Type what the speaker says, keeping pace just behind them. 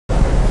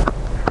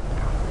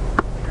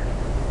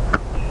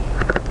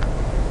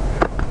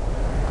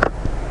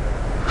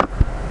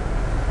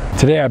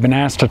Today I've been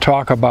asked to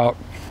talk about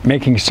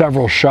making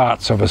several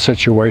shots of a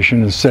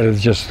situation instead of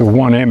just the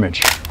one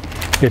image.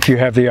 If you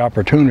have the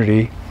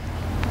opportunity,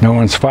 no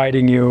one's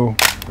fighting you,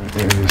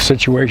 the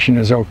situation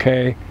is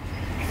okay,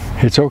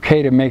 it's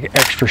okay to make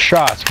extra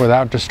shots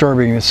without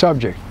disturbing the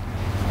subject.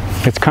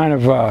 It's kind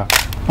of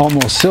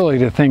almost silly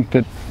to think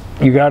that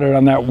you got it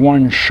on that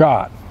one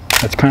shot.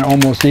 That's kind of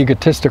almost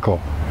egotistical.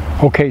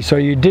 Okay, so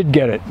you did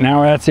get it.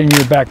 Now that's in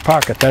your back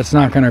pocket. That's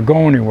not going to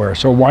go anywhere.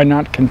 So why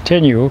not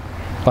continue,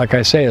 like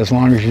I say, as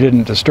long as you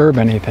didn't disturb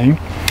anything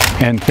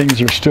and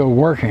things are still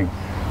working.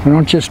 So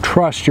don't just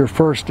trust your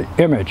first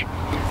image.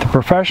 The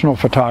professional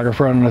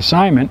photographer on an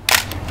assignment,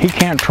 he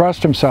can't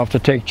trust himself to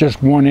take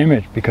just one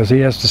image because he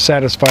has to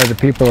satisfy the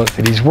people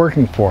that he's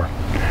working for.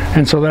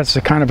 And so that's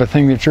the kind of a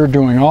thing that you're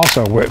doing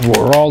also, what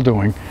we're all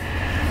doing,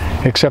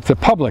 except the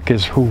public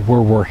is who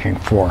we're working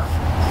for.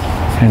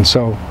 And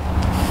so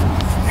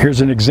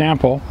here's an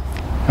example,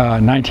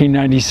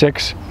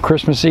 1996,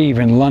 Christmas Eve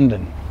in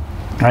London.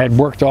 I had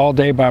worked all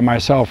day by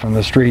myself in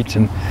the streets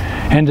and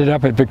ended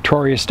up at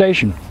Victoria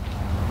Station.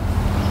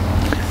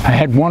 I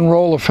had one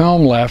roll of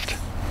film left,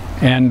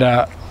 and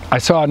I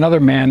saw another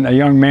man, a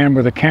young man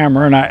with a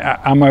camera, and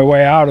on my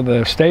way out of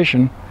the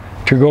station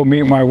to go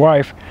meet my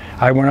wife,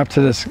 I went up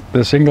to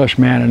this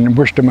Englishman and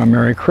wished him a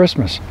Merry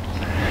Christmas.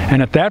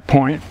 And at that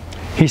point,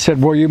 he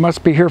said, "Well, you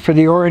must be here for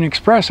the Orient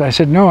Express." I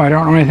said, "No, I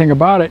don't know anything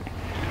about it."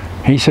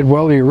 He said,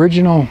 "Well, the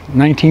original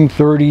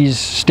 1930s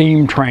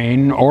steam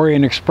train,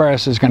 Orient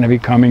Express, is going to be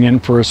coming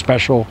in for a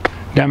special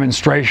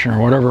demonstration," or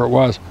whatever it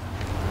was.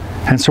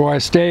 And so I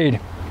stayed,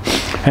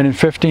 and in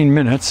 15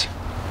 minutes,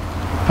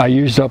 I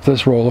used up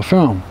this roll of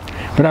film.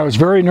 But I was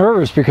very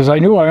nervous because I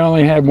knew I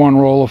only had one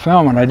roll of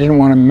film, and I didn't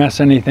want to mess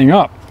anything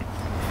up.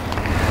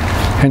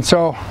 And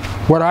so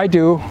what I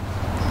do,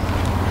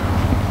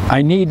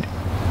 I need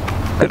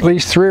at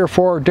least 3 or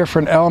 4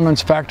 different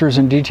elements, factors,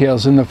 and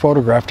details in the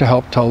photograph to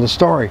help tell the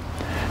story.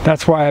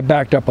 That's why I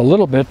backed up a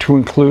little bit to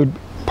include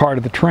part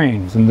of the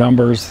train, the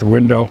numbers, the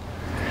window,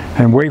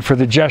 and wait for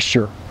the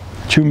gesture.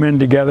 2 men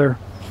together,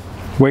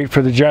 wait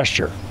for the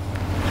gesture.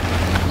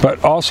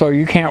 But also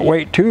you can't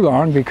wait too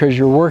long because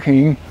you're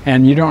working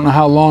and you don't know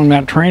how long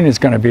that train is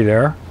going to be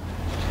there,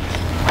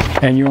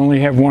 and you only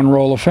have one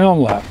roll of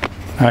film left.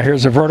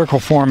 Here's a vertical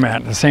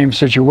format, the same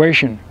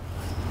situation.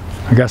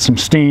 I got some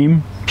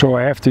steam, so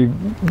I have to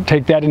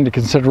take that into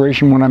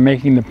consideration when I'm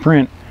making the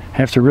print. I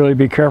have to really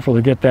be careful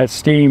to get that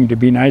steam to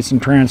be nice and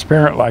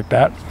transparent like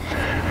that.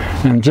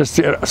 And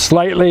just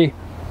slightly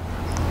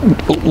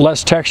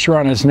less texture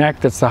on his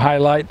neck, that's the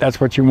highlight,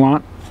 that's what you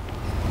want.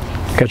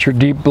 Got your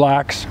deep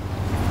blacks.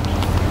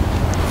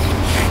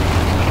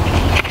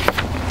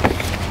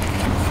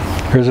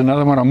 Here's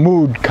another one, a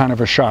mood kind of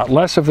a shot.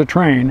 Less of the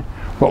train,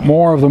 but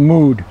more of the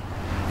mood.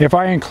 If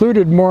I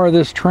included more of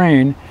this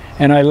train,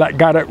 and I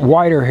got it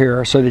wider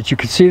here so that you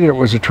could see that it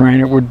was a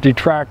train, it would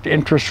detract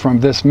interest from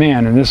this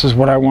man, and this is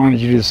what I wanted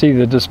you to see,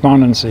 the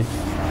despondency.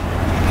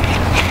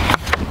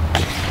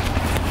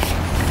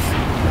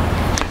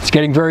 It's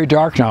getting very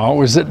dark now. It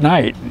was at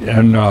night,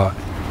 and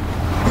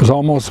it was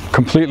almost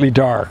completely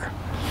dark.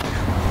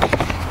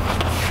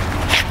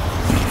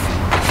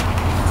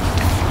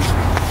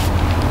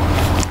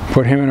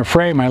 Put him in a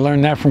frame. I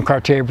learned that from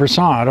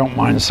Cartier-Bresson. I don't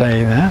mind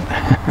saying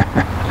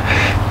that.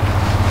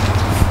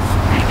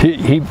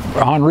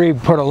 Henri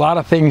put a lot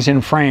of things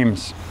in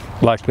frames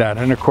like that,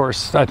 and of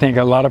course I think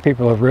a lot of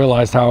people have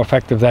realized how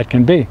effective that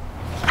can be.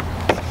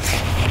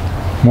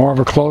 More of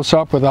a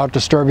close-up without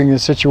disturbing the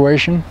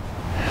situation,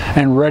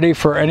 and ready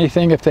for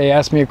anything. If they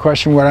ask me a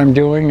question what I'm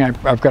doing,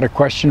 I've got a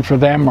question for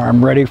them, or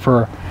I'm ready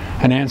for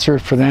an answer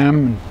for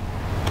them,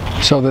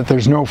 so that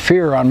there's no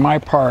fear on my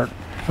part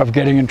of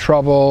getting in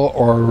trouble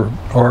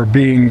or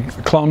being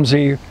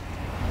clumsy.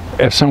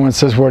 If someone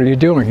says, "What are you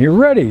doing?" You're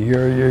ready.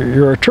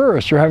 You're a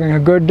tourist. You're having a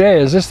good day.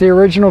 Is this the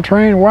original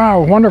train?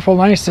 Wow, wonderful,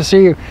 nice to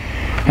see you.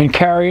 And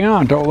carry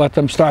on. Don't let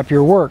them stop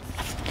your work.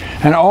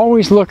 And I'm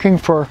always looking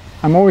for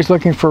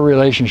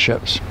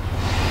relationships.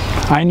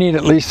 I need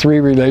at least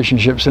 3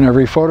 relationships in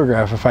every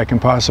photograph if I can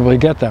possibly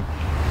get them.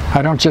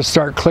 I don't just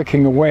start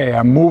clicking away.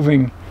 I'm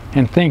moving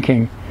and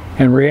thinking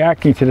and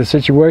reacting to the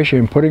situation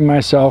and putting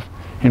myself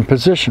in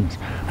positions.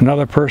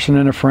 Another person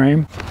in a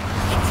frame.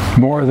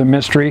 More of the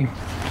mystery.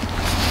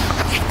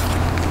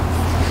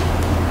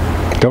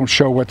 Don't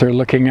show what they're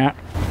looking at.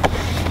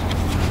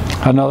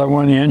 Another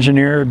one, the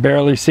engineer,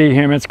 barely see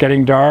him, it's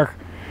getting dark.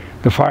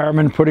 The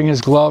fireman putting his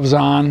gloves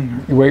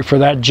on, you wait for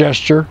that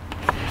gesture.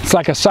 It's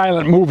like a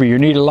silent movie. You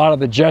need a lot of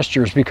the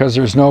gestures because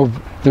there's no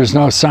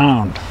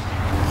sound.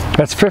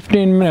 That's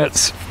 15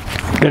 minutes,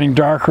 getting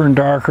darker and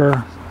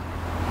darker.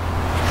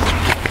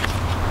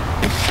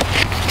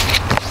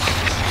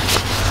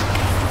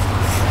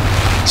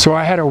 So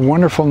I had a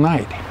wonderful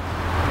night.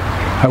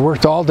 I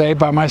worked all day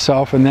by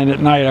myself, and then at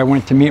night I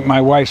went to meet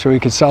my wife so we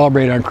could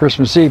celebrate on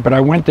Christmas Eve. But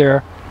I went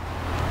there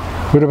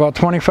with about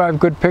 25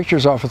 good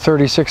pictures off a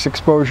 36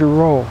 exposure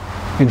roll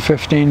in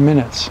 15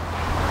 minutes.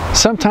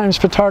 Sometimes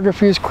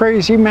photography is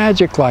crazy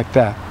magic like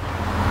that.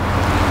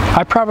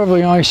 I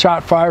probably only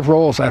shot 5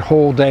 rolls that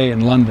whole day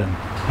in London.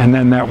 and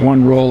then that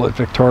one roll at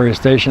Victoria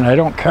Station. I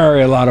don't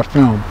carry a lot of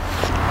film.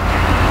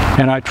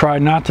 And I try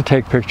not to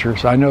take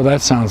pictures. I know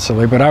that sounds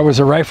silly, but I was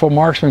a rifle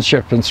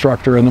marksmanship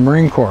instructor in the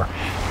Marine Corps.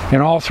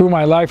 And all through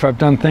my life, I've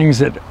done things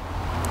that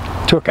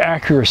took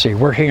accuracy,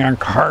 working on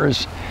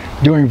cars,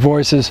 doing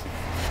voices,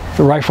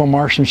 the rifle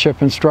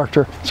marksmanship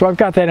instructor. So I've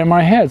got that in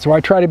my head. So I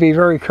try to be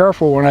very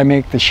careful when I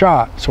make the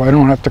shot, so I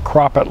don't have to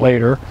crop it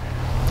later.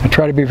 I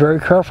try to be very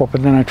careful,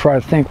 but then I try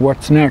to think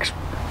what's next.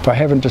 If I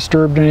haven't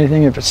disturbed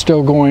anything, if it's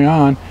still going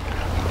on,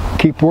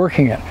 keep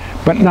working it.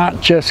 But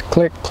not just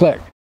click, click.